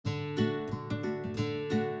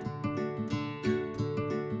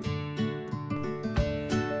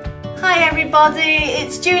Hi everybody,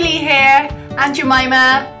 it's Julie here and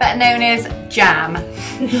Jemima, better known as Jam.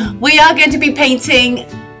 We are going to be painting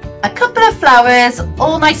a couple of flowers,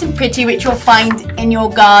 all nice and pretty, which you'll find in your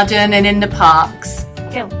garden and in the parks.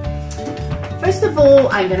 Go. First of all,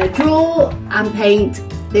 I'm going to draw and paint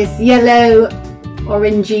this yellow,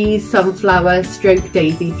 orangey sunflower stroke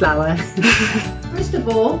daisy flower. First of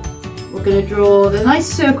all, we're going to draw the nice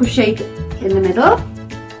circle shape in the middle.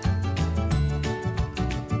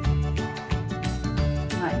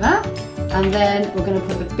 That. And then we're going to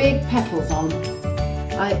put the big petals on.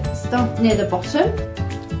 I start near the bottom,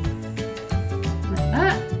 like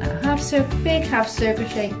that, big half circle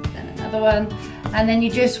shape, then another one, and then you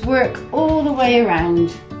just work all the way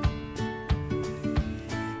around.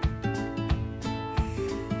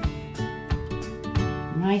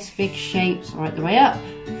 Nice big shapes right the way up.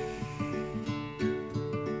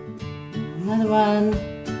 Another one.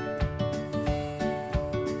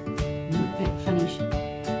 A bit funny shape.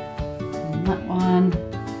 That one.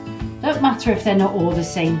 Don't matter if they're not all the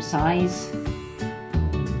same size.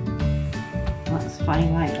 That's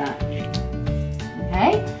fine like that.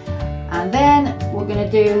 Okay, and then we're going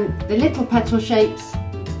to do the little petal shapes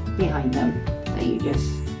behind them. So you just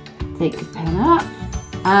take the pen up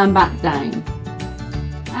and back down,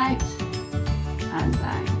 out and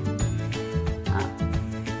down, up.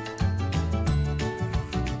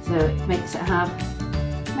 So it makes a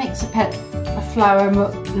flower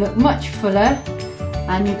look much fuller,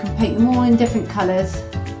 and you can paint them all in different colours,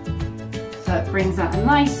 so it brings out a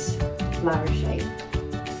nice flower shape.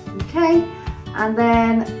 Okay, and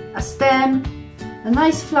then a stem, a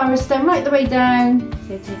nice flower stem right the way down,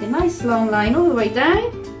 so take a nice long line all the way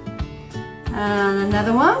down, and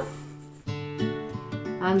another one,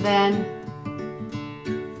 and then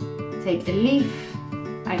take the leaf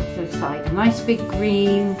out to the side, a nice big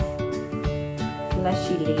green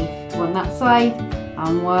fleshy leaf, one that side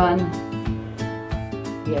and one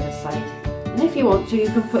the other side. And if you want to, you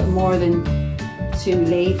can put more than 2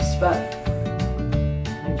 leaves, but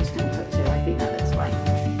I'm just going to put 2. I think that looks fine.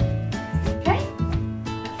 Okay,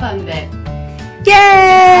 fun bit.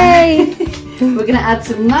 Yay! We're going to add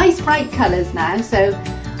some nice bright colours now. So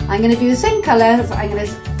I'm going to do the same colours. I'm going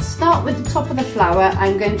to start with the top of the flower.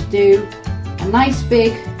 I'm going to do a nice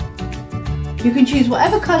big, you can choose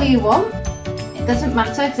whatever colour you want. It doesn't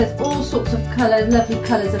matter because there's all sorts of colours, lovely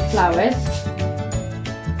colours of flowers.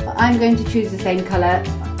 But I'm going to choose the same colour.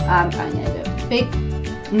 I'm going to do a big,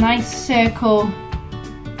 nice circle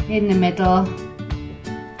in the middle.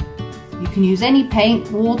 You can use any paint,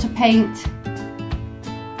 water paint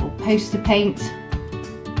or poster paint,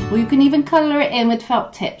 or you can even colour it in with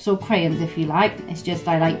felt tips or crayons if you like. It's just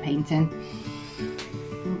I like painting.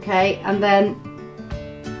 Okay, and then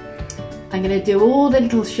I'm going to do all the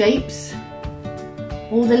little shapes,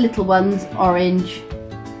 all the little ones orange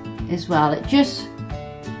as well. It just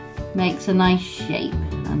makes a nice shape,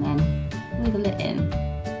 and then wiggle it in.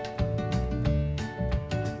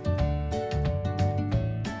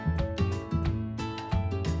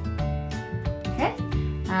 Okay,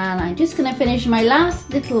 and I'm just going to finish my last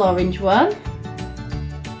little orange one,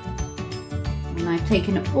 and I've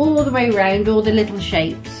taken it all the way around, all the little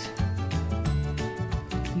shapes.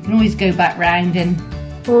 You can always go back round and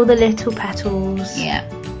all the little petals. yeah.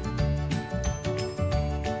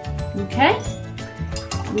 Okay,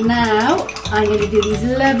 now I'm going to do these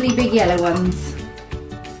lovely big yellow ones.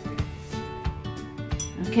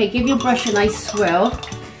 Okay, give your brush a nice swirl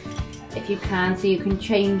if you can, so you can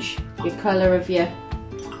change your colour of your,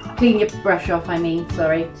 clean your brush off, I mean,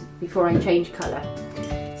 sorry, before I change colour.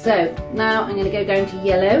 So now I'm going to go down to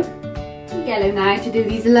yellow now to do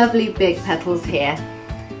these lovely big petals here.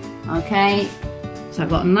 Okay, so I've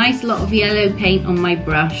got a nice lot of yellow paint on my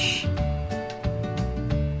brush,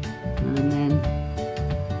 and then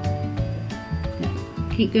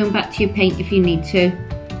keep going back to your paint if you need to.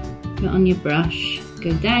 Put it on your brush,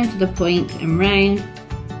 go down to the point and round,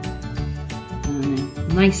 and then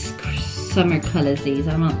nice summer colours these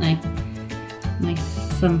are, aren't they? Nice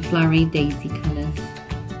sunflowery daisy colours,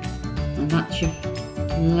 and that's your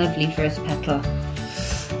lovely first petal.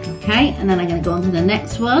 Okay, and then I'm going to go on to the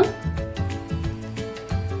next one.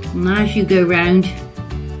 And as you go round,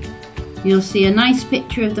 you'll see a nice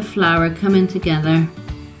picture of the flower coming together.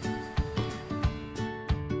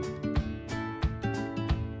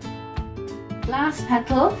 Last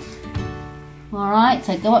petal. Alright,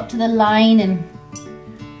 so go up to the line and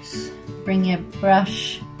bring your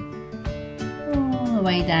brush all the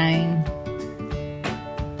way down.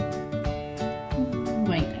 All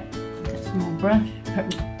the way down. Get some more brush,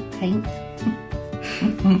 paint.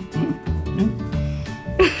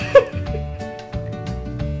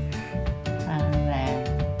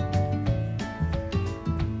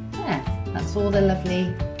 that's all the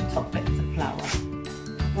lovely top bits of flower.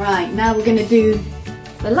 Right, now we're going to do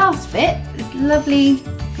the last bit, this lovely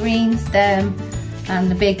green stem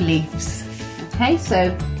and the big leaves. Okay,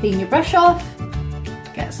 so clean your brush off,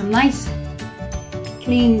 get some nice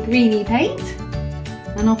clean greeny paint,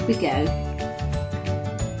 and off we go.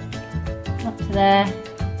 Up to there,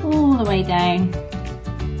 all the way down.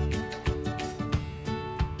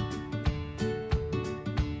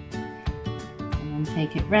 And then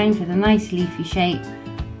take it round with a nice leafy shape.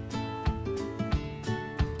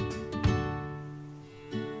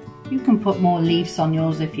 You can put more leaves on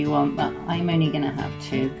yours if you want, but I'm only going to have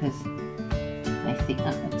 2 because I think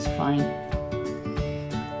that looks fine.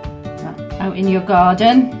 Right, out in your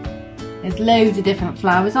garden, there's loads of different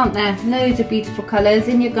flowers, aren't there? Loads of beautiful colours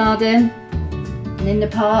in your garden and in the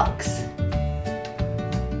parks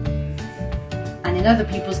and in other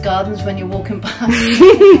people's gardens when you're walking by.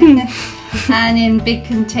 And in big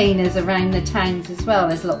containers around the towns as well,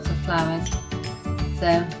 there's lots of flowers.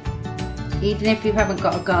 So even if you haven't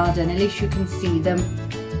got a garden, at least you can see them.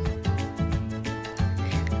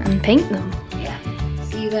 And paint them. Yeah,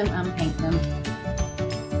 see them and paint them.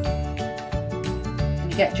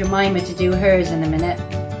 We get Jemima to do hers in a minute.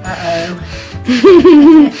 Oh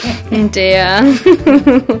dear.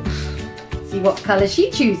 See what colour she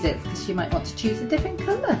chooses, because she might want to choose a different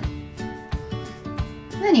colour.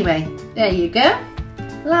 Anyway, there you go.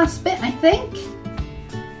 Last bit, I think.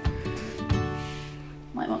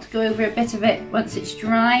 Might want to go over a bit of it once it's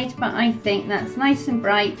dried, but I think that's nice and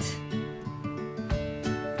bright.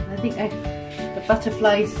 I think the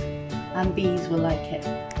butterflies and bees will like it.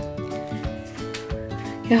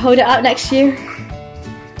 Can I hold it up next to you?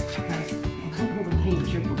 All the paint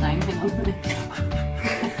dribble down. Hang on.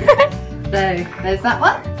 So there's that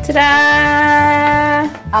one. Ta-da!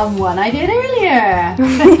 And one I did earlier.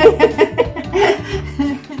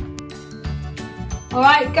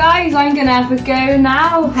 Alright guys, I'm gonna have a go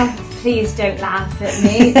now. Please don't laugh at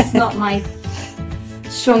me, it's not my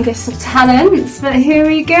strongest of talents, but here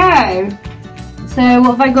we go. So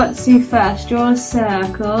what have I got to do first? Draw a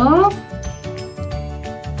circle.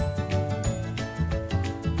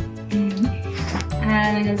 And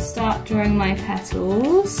I'm going to start drawing my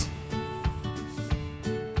petals.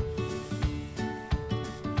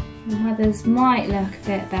 Others might look a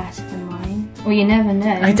bit better than mine. Well, you never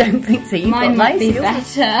know. I don't think so. Mine might be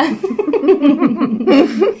better.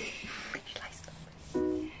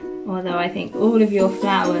 Although I think all of your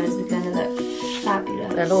flowers are going to look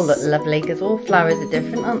fabulous. They'll all look lovely because all flowers are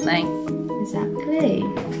different, aren't they? Exactly.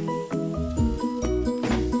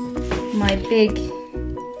 My big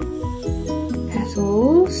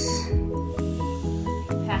petals.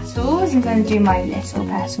 I'm going to do my little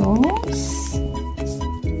petals.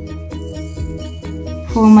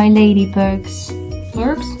 For my ladybugs.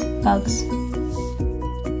 Bugs.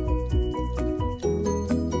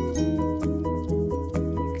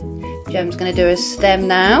 Gem's going to do a stem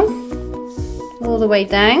now, all the way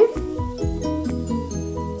down,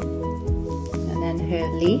 and then her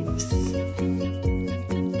leaves.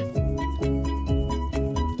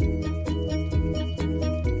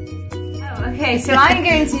 Okay, so I'm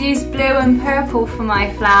going to use blue and purple for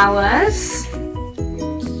my flowers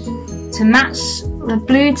to match the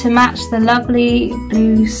blue to match the lovely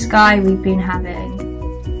blue sky we've been having,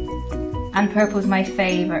 and purple is my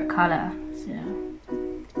favourite colour, so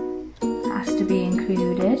has to be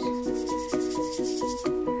included.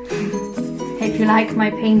 Hope you like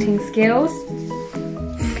my painting skills.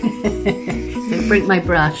 Don't break my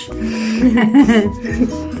brush.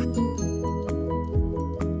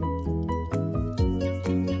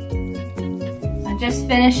 I'm just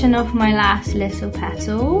finishing off my last little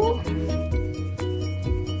petal.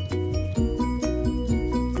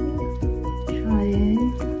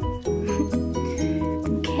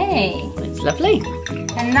 It's lovely.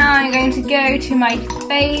 And now I'm going to go to my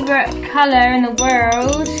favourite colour in the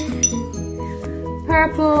world,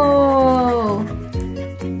 purple,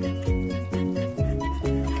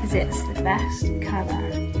 because it's the best colour.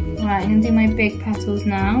 Right, I'm going to do my big petals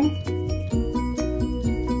now.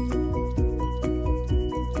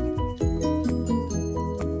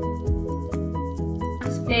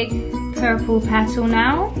 This big purple petal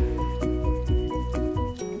now.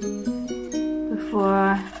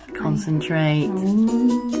 Before concentrate.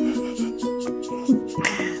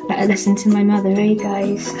 Better listen to my mother, eh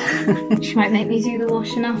guys? She might make me do the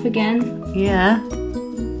washing up again. Yeah.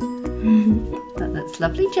 That looks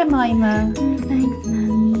lovely, Jemima. Oh, thanks,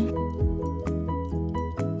 Nanny.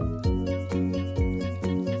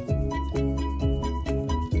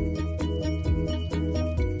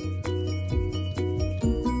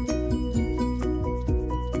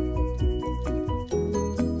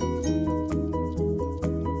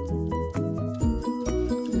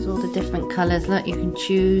 colours. Look, you can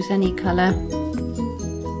choose any colour.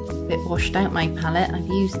 A bit washed out, my palette. I've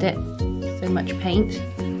used it. So much paint.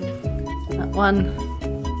 That one.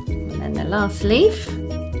 And then the last leaf.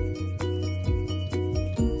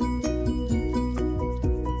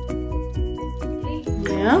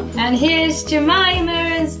 Yeah. And here's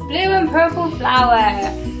Jemima's blue and purple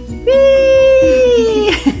flower.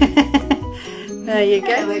 Whee! There you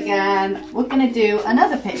go. Again, we're going to do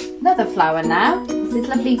another flower now. It's this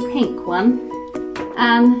lovely pink one,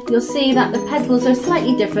 and you'll see that the petals are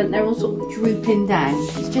slightly different. They're all sort of drooping down.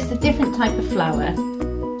 It's just a different type of flower.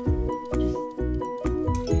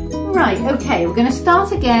 Right, okay, we're going to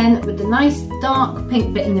start again with the nice dark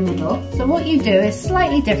pink bit in the middle. So what you do is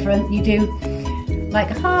slightly different. You do like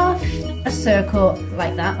half a circle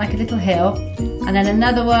like that, like a little hill, and then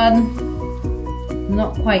another one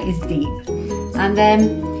not quite as deep. And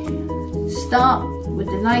then start with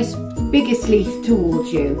the nice biggest leaf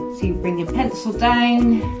towards you. So you bring your pencil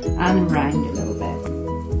down and round a little bit.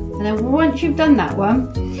 And then once you've done that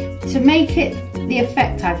one, to make it the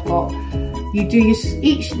effect I've got, you do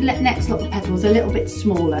each next lot of petals a little bit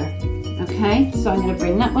smaller. Okay, so I'm going to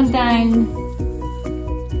bring that one down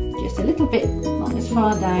just a little bit, not as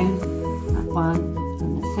far down, that one,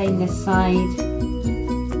 and the same this side.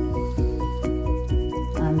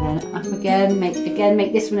 And then up again,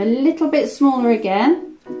 make this one a little bit smaller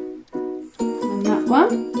again, and that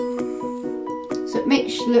one. So it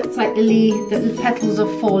looks like the petals are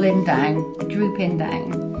falling down, drooping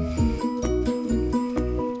down.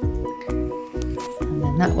 And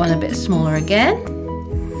then that one a bit smaller again.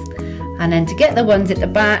 And then to get the ones at the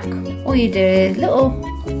back, all you do is little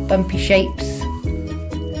bumpy shapes,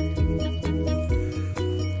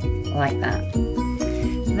 like that.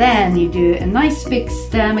 Then you do a nice big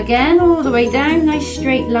stem again, all the way down, nice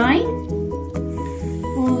straight line,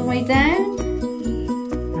 all the way down,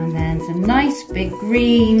 and then some nice big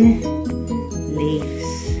green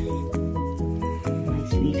leaves.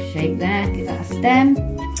 Nice leaf shape there, give that a stem.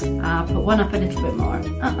 I'll put one up a little bit more,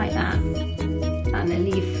 up like that, and the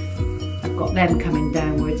leaf, I've got them coming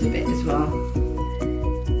downwards a bit as well.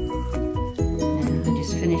 And I'll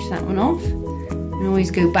just finish that one off. And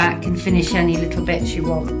always go back and finish any little bits you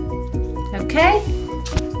want. Okay?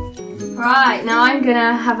 Right, now I'm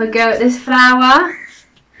gonna have a go at this flower.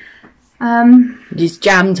 It's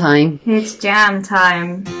jam time. It's jam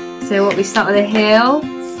time. So what, we start with a hill?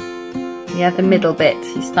 Yeah, the middle bit.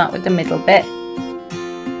 You start with the middle bit.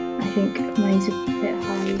 I think mine's a bit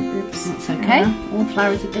high. Oops. That's okay. All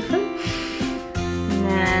flowers are different. And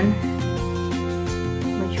then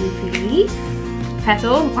my droopy leaf.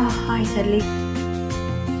 Petal. Oh, I said leaf.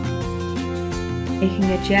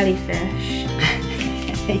 Making a jellyfish.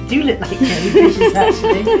 They do look like jellyfishes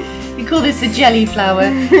actually. We call this a jelly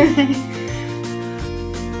flower.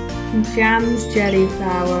 Jam's jelly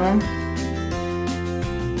flower.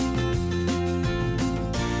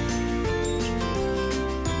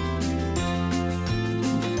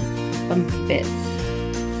 Bumpy bits.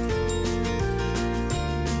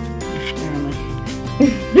 Where am I?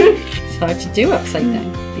 It's hard to do upside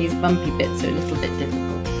down. These bumpy bits are a little bit difficult.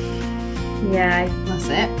 Yeah, that's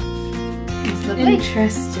it. That's lovely.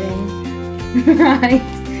 Interesting. Right,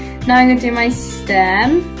 now I'm going to do my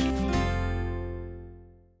stem.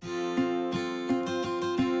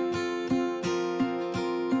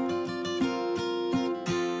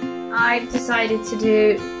 I've decided to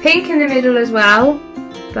do pink in the middle as well,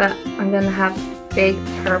 but I'm going to have big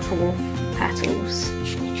purple petals.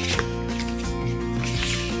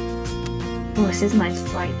 Oh, this is nice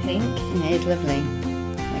bright pink. It is lovely,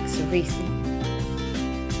 like cerise.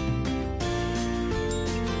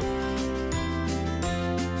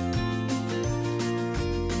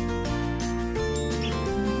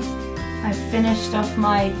 I've finished off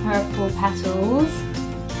my purple petals,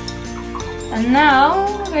 and now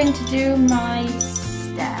I'm going to do my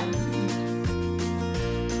stem.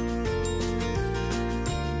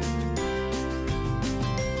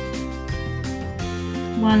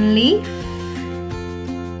 One leaf.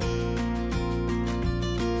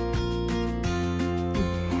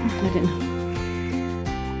 I don't know.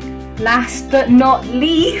 Last but not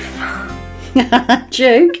leaf.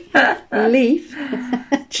 Joke. Leaf.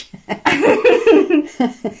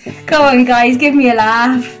 Come on guys, give me a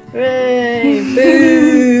laugh. Hooray,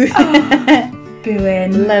 boo.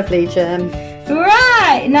 Booing. Lovely, Jem.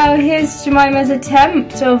 Right, now here's Jemima's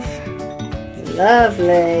attempt of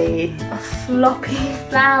lovely. A floppy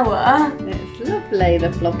flower. It's lovely,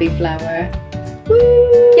 the floppy flower.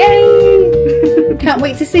 Woo! Yay! Can't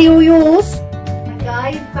wait to see all yours.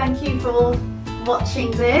 Guys, thank you for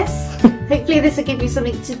watching this. Hopefully this will give you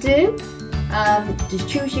something to do. Just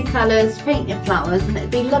choose your colours, paint your flowers, and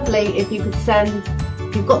it'd be lovely if you could send,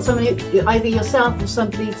 if you've got somebody, either yourself or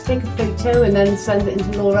somebody, to take a photo and then send it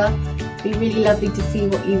into Laura. It'd be really lovely to see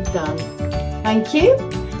what you've done. Thank you,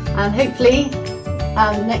 and hopefully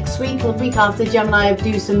next week or the week after, Gem and I will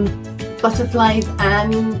do some butterflies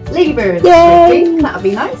and ladybirds. Yay! That'll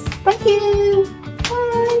be nice. Thank you.